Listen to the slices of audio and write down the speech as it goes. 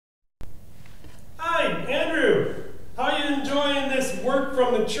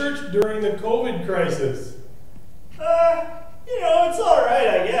from the church during the COVID crisis? It's alright,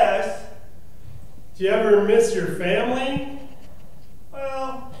 I guess. Do you ever miss your family?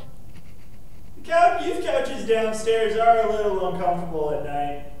 Well, the youth couches downstairs are a little uncomfortable at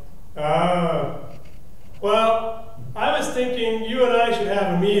night. Well, I was thinking you and I should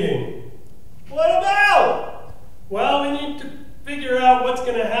have a meeting. What about? Well, we need to figure out what's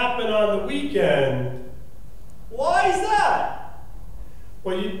going to happen on the weekend. Why is that?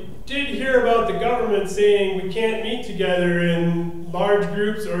 Well, you did hear about the government saying we can't meet together in large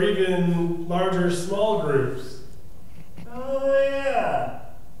groups or even larger small groups. Oh, yeah.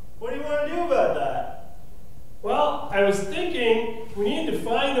 What do you want to do about that? Well, I was thinking we need to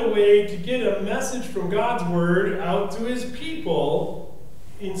find a way to get a message from God's Word out to His people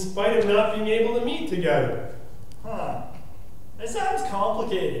in spite of not being able to meet together. Huh. That sounds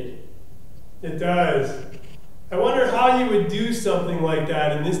complicated. It does. I wonder how you would do something like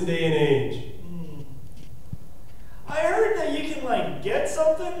that in this day and age. I heard that you can, get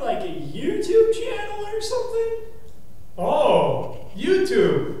something like a YouTube channel or something. Oh,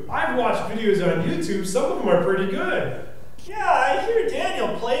 YouTube. I've watched videos on YouTube. Some of them are pretty good. Yeah, I hear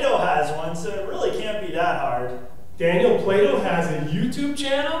Daniel Plato has one, so it really can't be that hard. Daniel Plato has a YouTube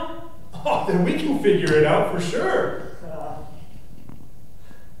channel? Oh, then we can figure it out for sure.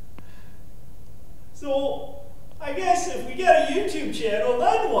 So, I guess if we get a YouTube channel,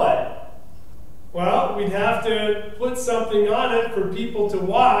 then what? Well, we'd have to put something on it for people to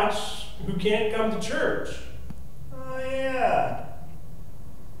watch who can't come to church. Oh, yeah.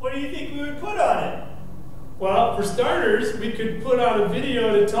 What do you think we would put on it? Well, for starters, we could put on a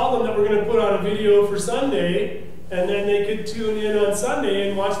video to tell them that we're going to put on a video for Sunday, and then they could tune in on Sunday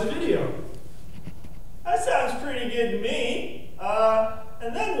and watch the video. That sounds pretty good to me.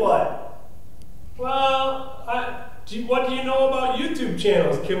 And then what? Well, what do you know about YouTube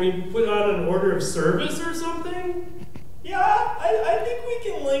channels? Can we put on an order of service or something? Yeah, I think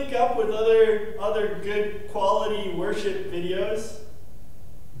we can link up with other good quality worship videos.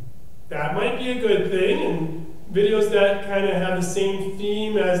 That might be a good thing, and videos that kind of have the same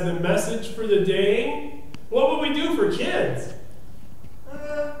theme as the message for the day. What would we do for kids?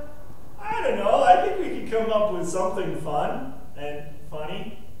 I don't know. I think we could come up with something fun and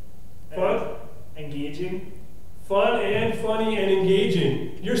funny. Fun? Engaging. Fun and funny and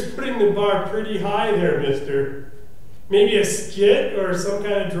engaging. You're putting the bar pretty high there, mister. Maybe a skit or some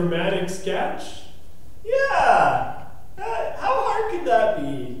kind of dramatic sketch? Yeah! How hard could that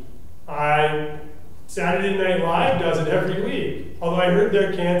be? Saturday Night Live does it every week, although I heard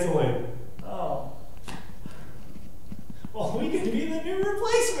they're canceling. Oh. Well, we could be the new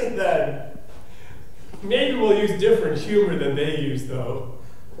replacement then. Maybe we'll use different humor than they use, though.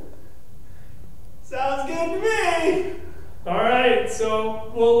 Sounds good to me. All right,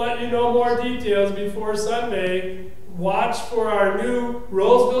 so we'll let you know more details before Sunday. Watch for our new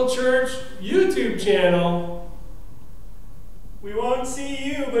Roseville Church YouTube channel. We won't see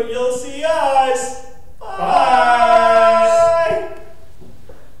you, but you'll see us. Bye. Bye.